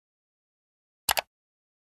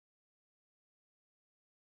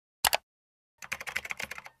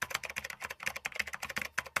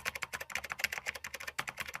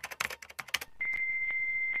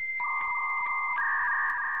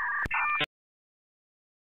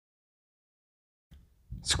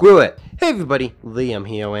Screw it. Hey everybody, Liam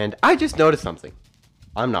here, and I just noticed something.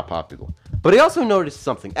 I'm not popular. But I also noticed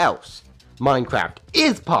something else. Minecraft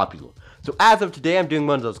is popular. So as of today, I'm doing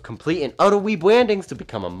one of those complete and utter rebrandings to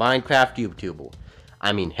become a Minecraft YouTuber.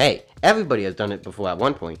 I mean, hey, everybody has done it before at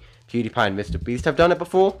one point. PewDiePie and MrBeast have done it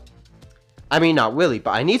before. I mean, not really,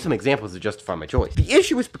 but I need some examples to justify my choice. The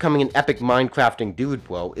issue with becoming an epic Minecrafting dude,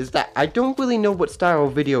 bro, is that I don't really know what style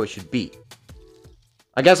of video it should be.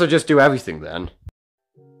 I guess I'll just do everything then.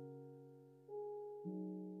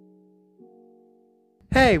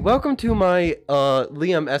 Hey, welcome to my,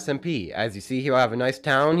 Liam SMP. As you see here, I have a nice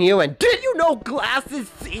town here, and did you know glasses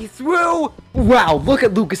see through? Wow, look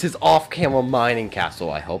at Lucas's off-camera mining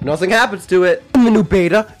castle. I hope nothing happens to it. In the new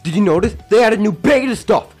beta, did you notice? They added new beta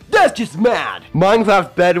stuff. That's just mad!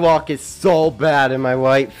 Minecraft Bedrock is so bad, am I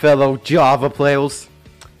right, fellow Java players?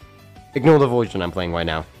 Ignore the version I'm playing right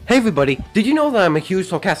now. Hey everybody, did you know that I'm a huge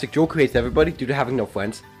sarcastic joke creates everybody due to having no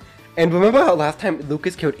friends? And remember how last time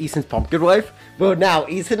Lucas killed Ethan's pumpkin wife? Well now,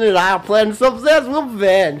 Ethan and I are planning some obsessed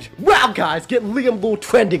revenge! Wow guys, get Liam Lore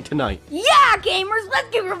trending tonight! Yeah gamers, let's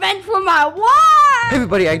get revenge for my wife! Hey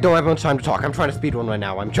everybody, I don't have much time to talk, I'm trying to speedrun right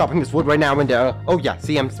now. I'm chopping this wood right now and oh yeah,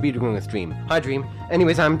 see I'm speedrunning a stream. Hi Dream.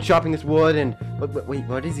 Anyways, I'm chopping this wood and, wait,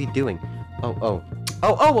 what is he doing? Oh,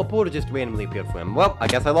 a portal just randomly appeared for him. Well, I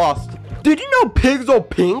guess I lost. Did you know pigs are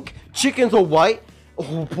pink? Chickens are white?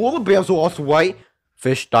 Oh, polar bears are also white.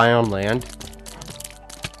 Fish die on land.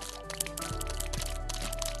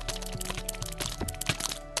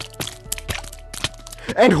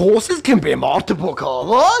 And horses can be multiple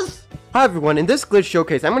colors? Hi everyone, in this glitch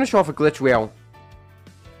showcase, I'm going to show off a glitch wheel.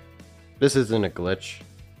 This isn't a glitch.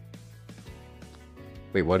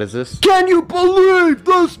 Wait, what is this? Can you believe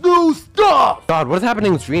this new stuff? God, what is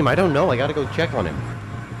happening with Dream? I don't know, I gotta go check on him.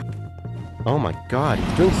 Oh my god,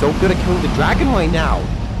 he's doing so good at killing the dragon right now.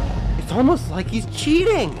 It's almost like he's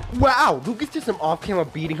cheating! Wow, Lucas did some off-camera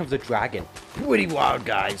beating of the dragon. Pretty wild,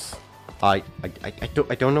 guys. I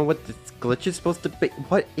don't know what this glitch is supposed to be.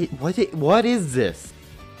 What is this?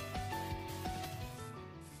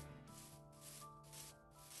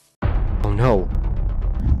 Oh no.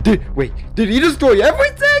 Did he destroy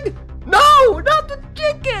everything? No, not the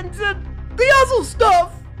chickens and the other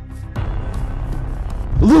stuff!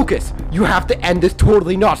 Lucas, you have to end this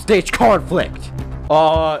totally not staged conflict.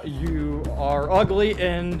 You are ugly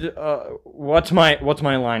and, what's my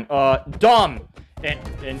line? Dumb!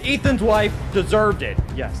 And Ethan's wife deserved it.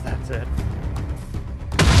 Yes, that's it.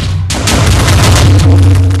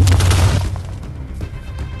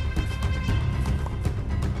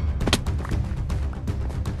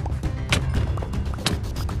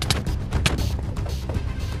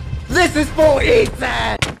 This is for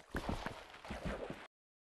Ethan!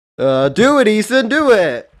 Do it, Ethan, do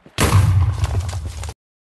it!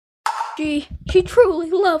 She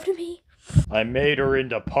truly loved me. I made her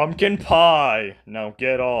into pumpkin pie. Now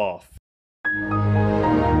get off.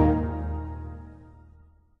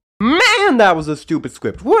 Man, that was a stupid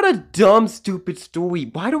script. What a dumb, stupid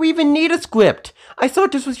story. Why do we even need a script? I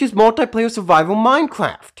thought this was just multiplayer survival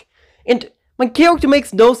Minecraft. And my character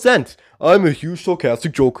makes no sense. I'm a huge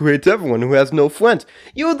sarcastic joke who hates everyone who has no friends.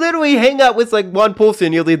 You literally hang out with like one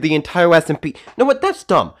person nearly the entire SMP. No, what? That's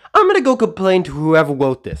dumb. I'm gonna go complain to whoever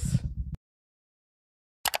wrote this.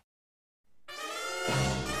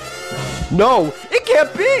 No, it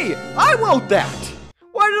can't be! I wrote that!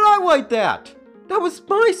 Why did I write that? That was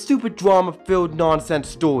my stupid drama-filled nonsense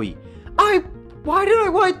story. Why did I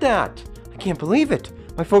write that? I can't believe it.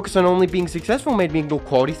 My focus on only being successful made me ignore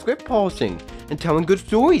quality script polishing and telling good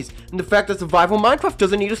stories, and the fact that survival Minecraft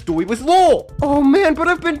doesn't need a story with lore. Oh man, but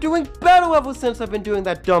I've been doing better ever since I've been doing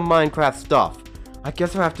that dumb Minecraft stuff. I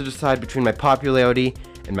guess I'll have to decide between my popularity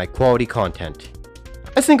and my quality content.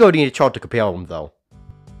 I think I'll need a chart to compare them though.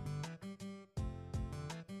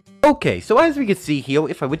 Okay, so as we can see here,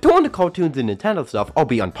 if I return to cartoons and Nintendo stuff, I'll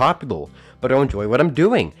be unpopular, but I'll enjoy what I'm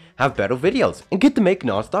doing, have better videos, and get to make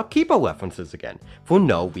non-stop Keeper references again, for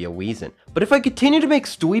no real reason. But if I continue to make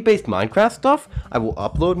story-based Minecraft stuff, I will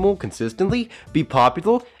upload more consistently, be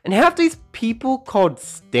popular, and have these people called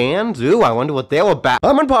stans. Ooh, I wonder what they're about.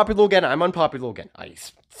 I'm unpopular again, I'm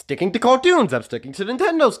sticking to cartoons, I'm sticking to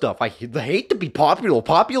Nintendo stuff. I hate to be popular,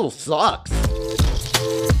 popular sucks.